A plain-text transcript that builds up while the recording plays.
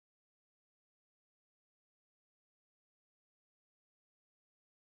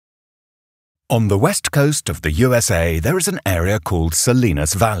On the west coast of the USA, there is an area called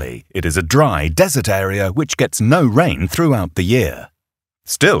Salinas Valley. It is a dry desert area which gets no rain throughout the year.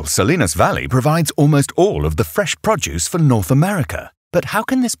 Still, Salinas Valley provides almost all of the fresh produce for North America. But how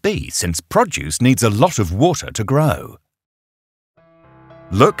can this be, since produce needs a lot of water to grow?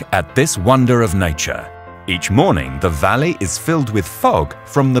 Look at this wonder of nature. Each morning, the valley is filled with fog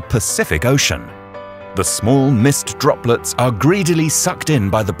from the Pacific Ocean. The small mist droplets are greedily sucked in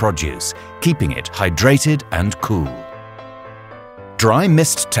by the produce, keeping it hydrated and cool. Dry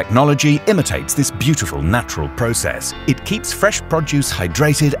mist technology imitates this beautiful natural process. It keeps fresh produce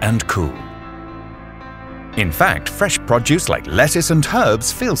hydrated and cool. In fact, fresh produce like lettuce and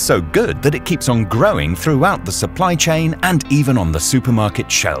herbs feels so good that it keeps on growing throughout the supply chain and even on the supermarket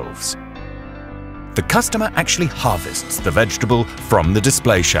shelves. The customer actually harvests the vegetable from the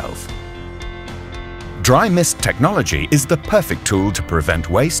display shelf. Dry mist technology is the perfect tool to prevent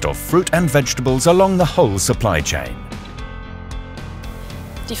waste of fruit and vegetables along the whole supply chain.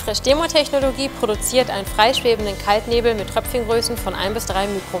 Die FRESHDEMO-Technologie produziert einen freischwebenden Kaltnebel mit Tröpfchengrößen von 1 bis 3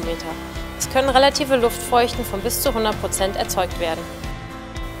 Mikrometer. Es können relative Luftfeuchten von bis zu 100% erzeugt werden.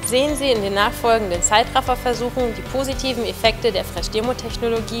 Sehen Sie in den nachfolgenden Zeitrafferversuchen die positiven Effekte der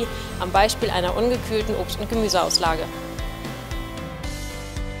FRESHDEMO-Technologie am Beispiel einer ungekühlten Obst- und Gemüseauslage.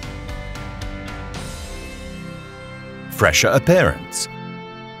 Fresher appearance,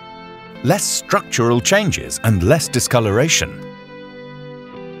 less structural changes and less discoloration.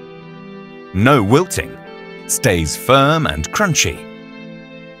 No wilting, stays firm and crunchy.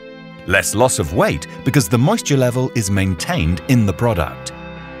 Less loss of weight because the moisture level is maintained in the product.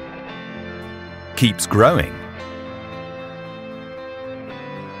 Keeps growing.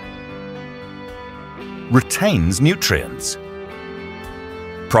 Retains nutrients.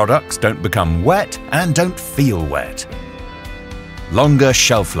 Products don't become wet and don't feel wet. Longer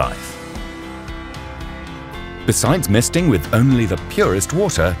shelf life. Besides misting with only the purest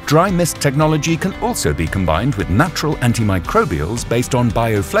water, dry mist technology can also be combined with natural antimicrobials based on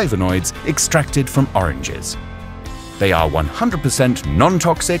bioflavonoids extracted from oranges. They are 100%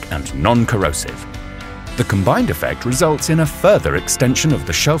 non-toxic and non-corrosive. The combined effect results in a further extension of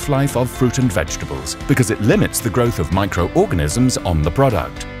the shelf life of fruit and vegetables because it limits the growth of microorganisms on the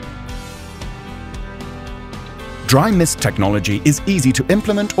product. Dry mist technology is easy to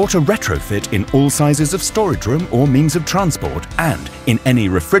implement or to retrofit in all sizes of storage room or means of transport and in any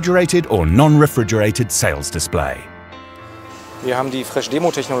refrigerated or non-refrigerated sales display. Wir haben die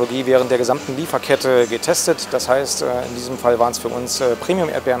FRESHDEMO-Technologie während der gesamten Lieferkette getestet. Das heißt, in diesem Fall waren es für uns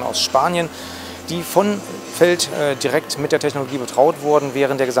Premium-Erdbeeren aus Spanien, die von Feld direkt mit der Technologie betraut wurden,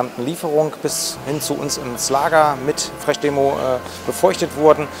 während der gesamten Lieferung bis hin zu uns ins Lager mit FRESHDEMO befeuchtet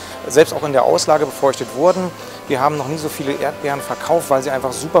wurden, selbst auch in der Auslage befeuchtet wurden. Wir haben noch nie so viele Erdbeeren verkauft, weil sie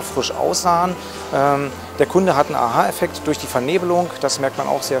einfach super frisch aussahen. Der Kunde hat einen Aha-Effekt durch die Vernebelung, das merkt man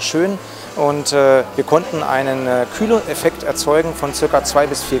auch sehr schön. Und wir konnten einen Kühleffekt erzeugen von ca. 2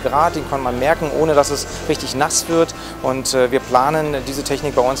 bis 4 Grad, den kann man merken, ohne dass es richtig nass wird. Und wir planen, diese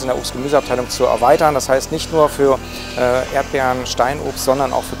Technik bei uns in der Obst-Gemüseabteilung zu erweitern. Das heißt nicht nur für Erdbeeren, Steinobst,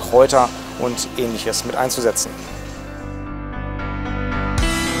 sondern auch für Kräuter und Ähnliches mit einzusetzen.